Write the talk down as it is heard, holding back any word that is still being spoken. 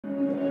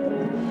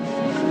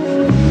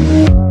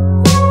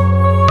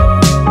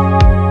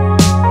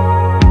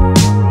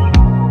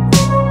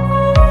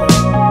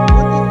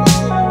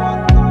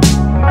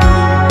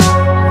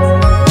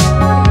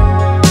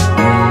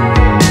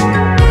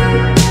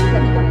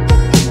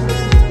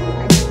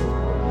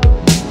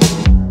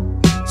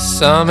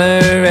Summer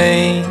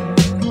rain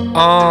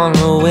on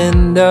the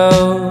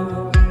window.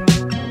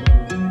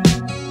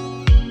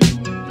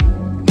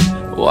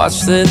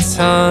 Watch the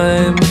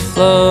time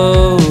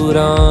float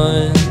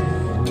on.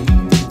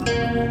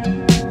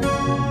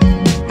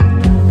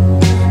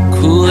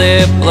 Cool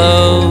air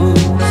blows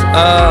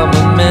a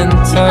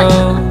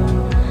memento.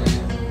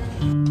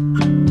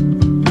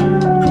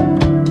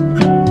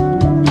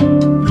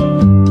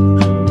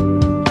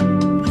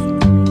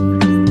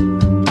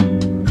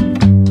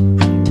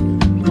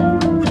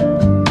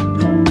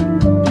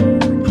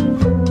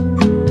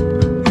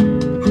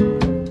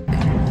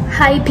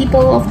 Hi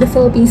people of the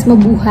Philippines,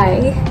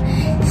 mabuhay!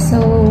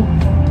 So,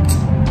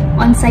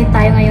 on-site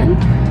tayo ngayon.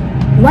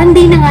 One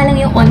day na nga lang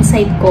yung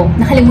on-site ko.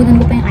 Nakalimutan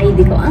ko pa yung ID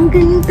ko. Ang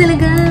galing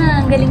talaga!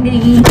 Ang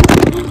galing-galing!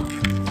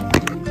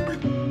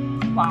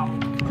 Wow!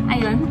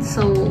 Ayun,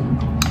 so,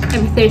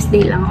 every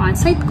Thursday lang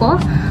on-site ko.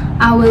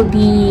 I will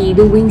be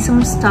doing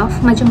some stuff.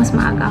 Medyo mas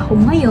maaga ako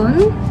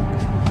ngayon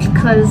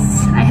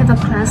because I have a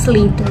class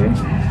later.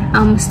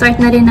 Start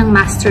na rin ng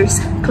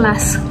master's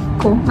class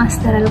ko,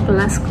 masteral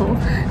class ko.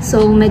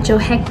 So, medyo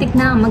hectic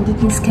na ang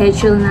magiging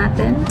schedule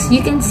natin. As you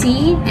can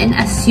see, and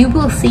as you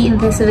will see in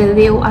this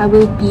video, I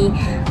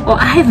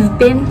have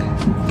been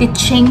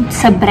teaching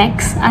sa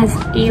brex as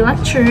a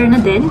lecturer na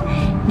din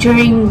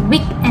during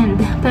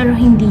weekend, pero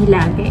hindi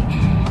lagi.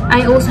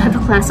 I also have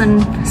a class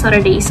on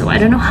Saturday, so I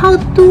don't know how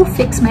to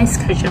fix my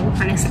schedule,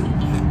 honestly.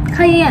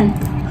 Kaya yan,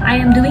 I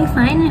am doing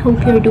fine. I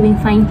hope you're doing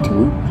fine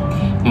too.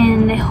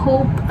 And I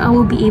hope I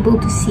will be able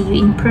to see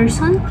you in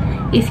person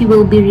if you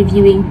will be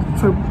reviewing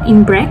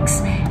in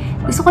brex.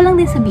 Gusto ko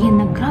lang din sabihin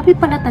na grabe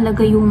pala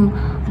talaga yung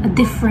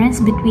difference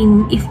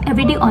between if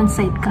everyday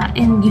on-site ka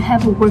and you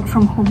have a work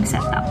from home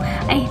setup.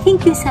 I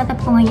think yung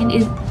setup ko ngayon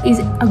is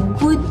a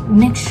good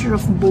mixture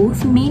of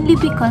both, mainly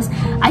because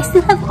I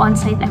still have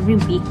on-site every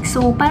week.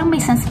 So parang may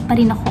sense pa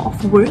rin ako of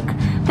work,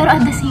 pero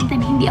at the same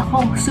time hindi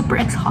ako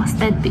super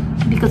exhausted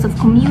because of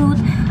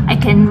commute. I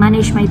can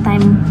manage my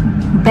time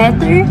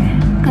better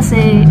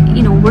kasi,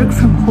 you know, work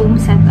from home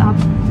setup.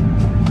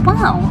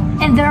 Wow!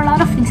 And there are a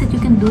lot of things that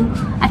you can do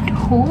at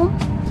home.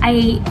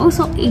 I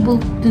also able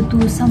to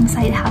do some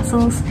side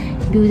hustles,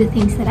 do the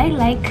things that I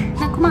like.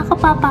 Na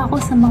kumakapapa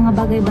ako sa mga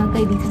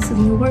bagay-bagay dito sa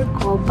new work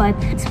ko, but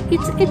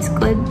it's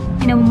good.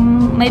 You know,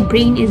 my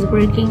brain is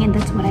working and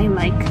that's what I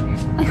like.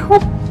 I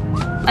hope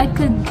I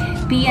could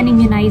be an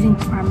immunizing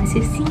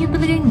pharmacist. Yun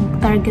talaga yung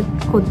target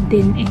ko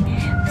din eh.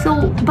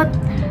 So, but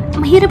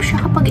mahirap siya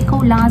kapag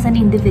ikaw lang as an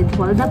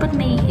individual. Dapat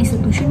may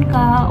institution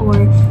ka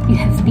or you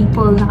have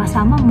people na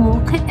kasama mo.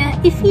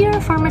 If you're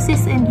a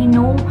pharmacist and you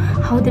know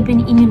how to be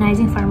an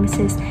immunizing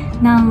pharmacist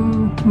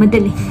ng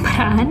madaling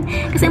paraan,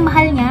 kasi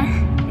mahal niya,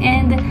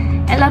 and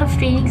a lot of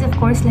trainings, of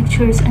course,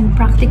 lectures and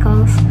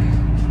practicals,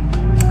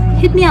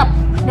 hit me up.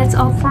 That's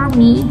all for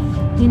me.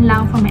 Yun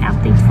lang for my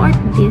update for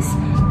this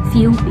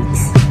few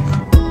weeks.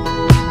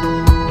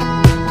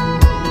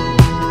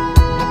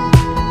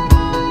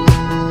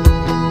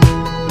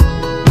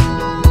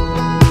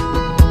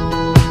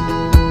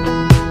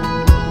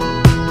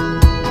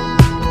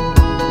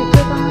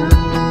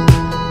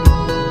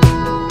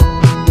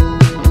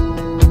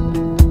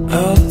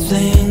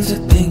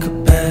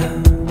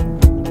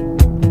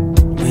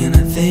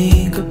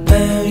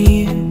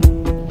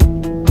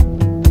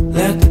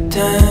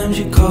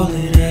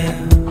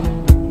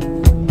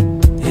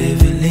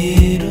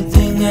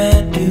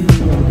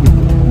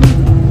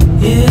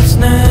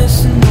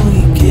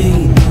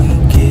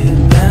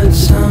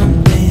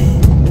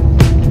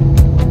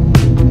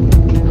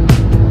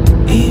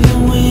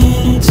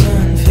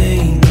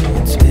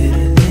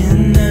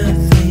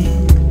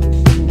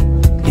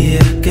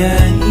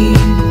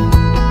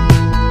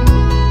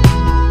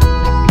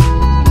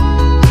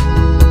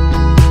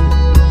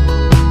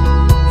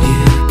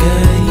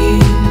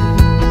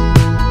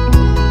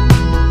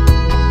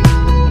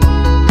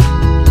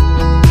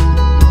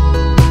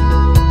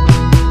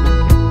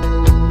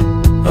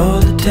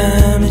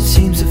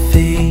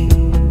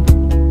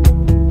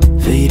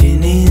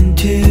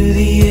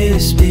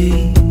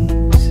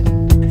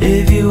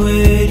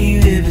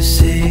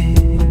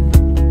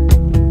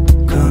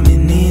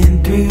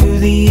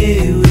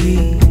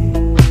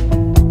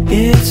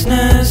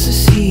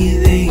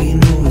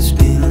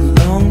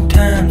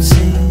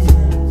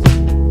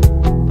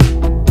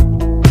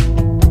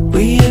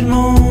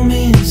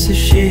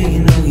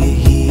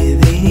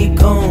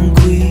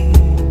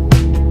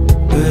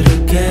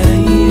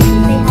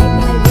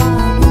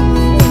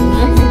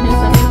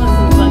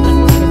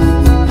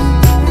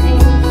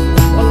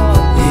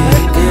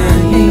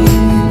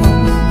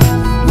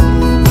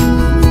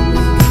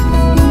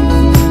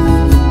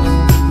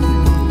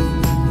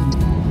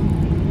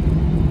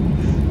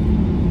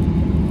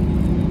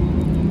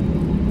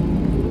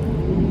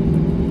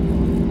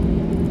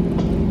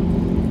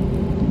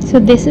 So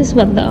this is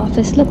what the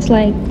office looks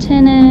like.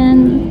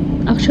 Tanan!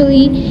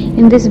 Actually,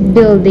 in this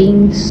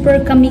building,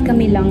 super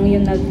kami-kami lang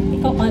yung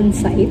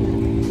nag-on-site.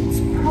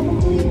 It's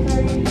probably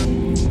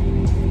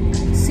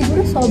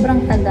siguro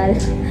sobrang tagal.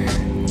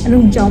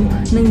 Anong jump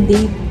ng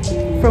date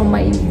from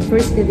my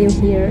first video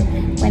here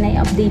when I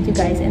update you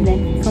guys, and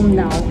then from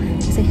now.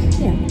 Kasi,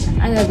 yeah,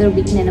 another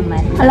week na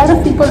naman. A lot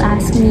of people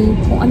ask me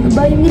kung ano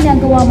ba yung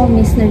ginagawa mo,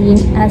 Miss Noreen,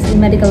 as a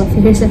medical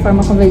affairs and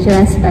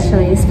pharmacovigilance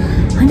specialist.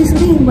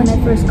 Honestly, when I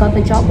first got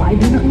the job, I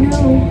do not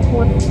know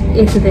what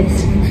is this.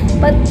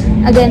 But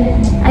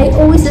again, I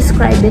always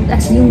describe it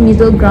as yung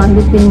middle ground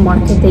between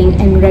marketing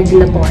and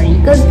regulatory.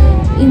 Because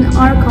in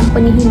our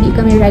company, hindi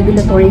kami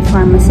regulatory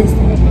pharmacist.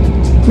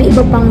 May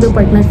iba pang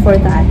department for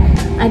that.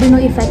 I don't know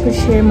if I could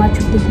share much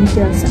of the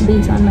details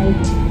based on my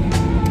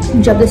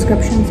job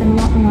descriptions and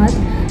whatnot,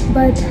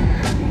 but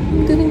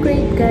I'm doing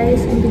great,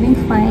 guys. I'm doing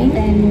fine,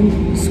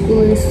 and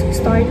school is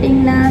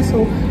starting na,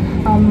 so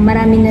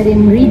marami na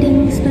rin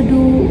readings to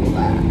do,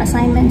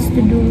 assignments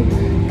to do.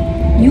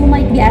 You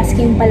might be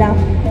asking pala,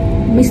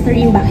 Miss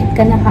Noreen, bakit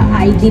ka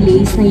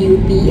naka-ID-lace na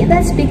UP?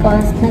 That's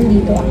because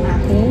nandito ang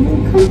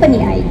aking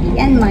company ID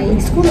and my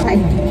school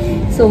ID.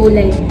 So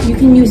like, you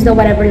can use the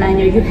whatever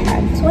liner you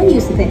have. So I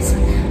use this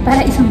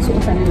para isang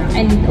suotan na lang.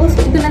 And also,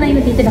 ito na lang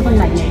yung natitid akong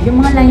liner.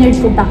 Yung mga liners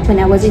ko back when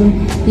I was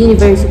in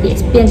university,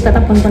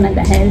 pinagtatapon ko na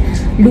dahil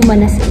luma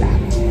na sila.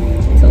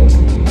 So,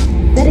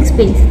 that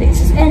explains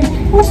this. And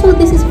also,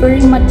 this is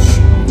very much,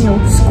 you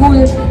know,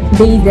 school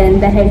day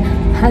then dahil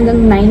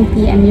hanggang 9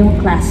 PM yung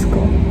class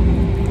ko.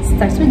 It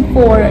starts with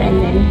 4 and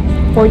then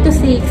 4 to 6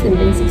 and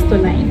then 6 to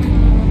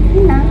 9.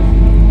 Yun na.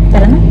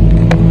 Tara na.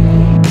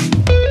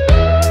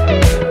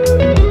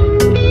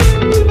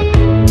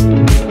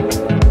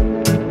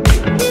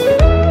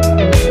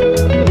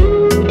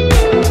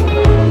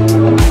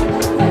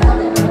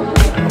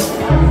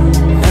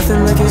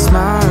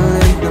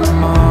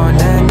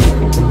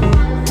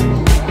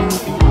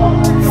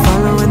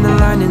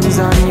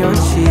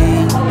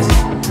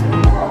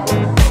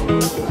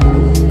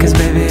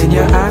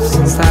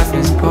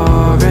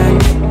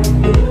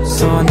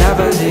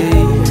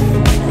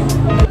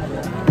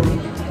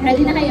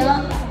 Ready na kayo?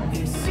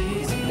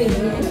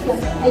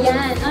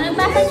 Ayan. Ano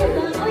basa niyo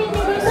doon? Uy,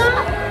 hindi dito!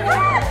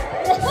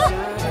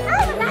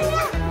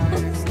 Madaya!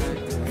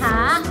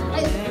 Ha?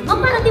 Ay,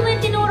 parang di mo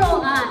yung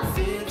tinuro.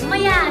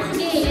 Mamaya,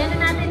 sige. Ano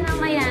natin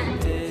mamaya?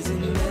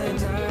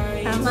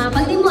 Tama.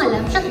 Pag di mo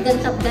alam,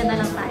 shotgun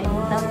na lang tayo.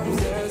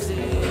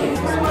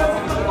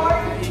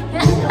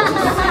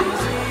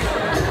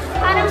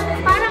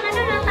 parang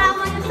ano na,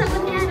 tama yung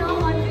sagot niya,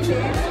 no?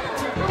 Confident.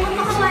 Kung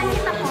makakuha niya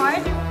sa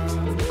court,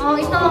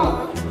 ito.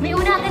 May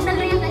una agad na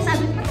ngayon ay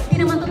sabi, hindi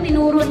naman itong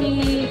tinuro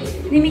ni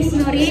Miss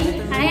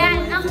Noreen.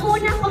 Ayan, ang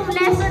una kong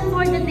lesson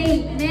for the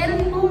day.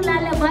 Meron pong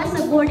lalabas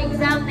sa board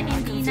exam na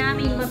hindi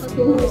namin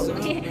matuturo.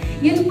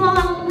 Yun po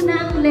ang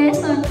unang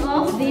lesson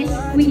of this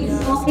quiz,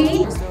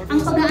 okay?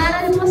 Ang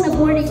pag-aaral mo sa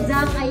board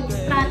exam ay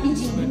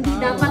strategy. Hindi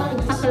dapat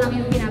utak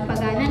lang yung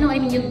pinapagana, no? I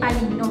mean, yung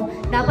talino.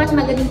 Dapat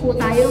magaling po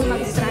tayo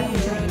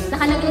mag-strategize.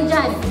 Nakalagay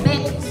dyan,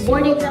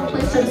 board exam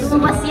question.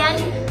 Lumabas yan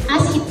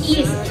as it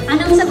is.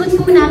 Anong sagot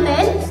po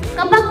natin?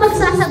 Kapag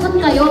magsasagot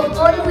kayo,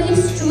 always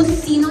choose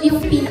sino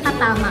yung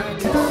pinakatama.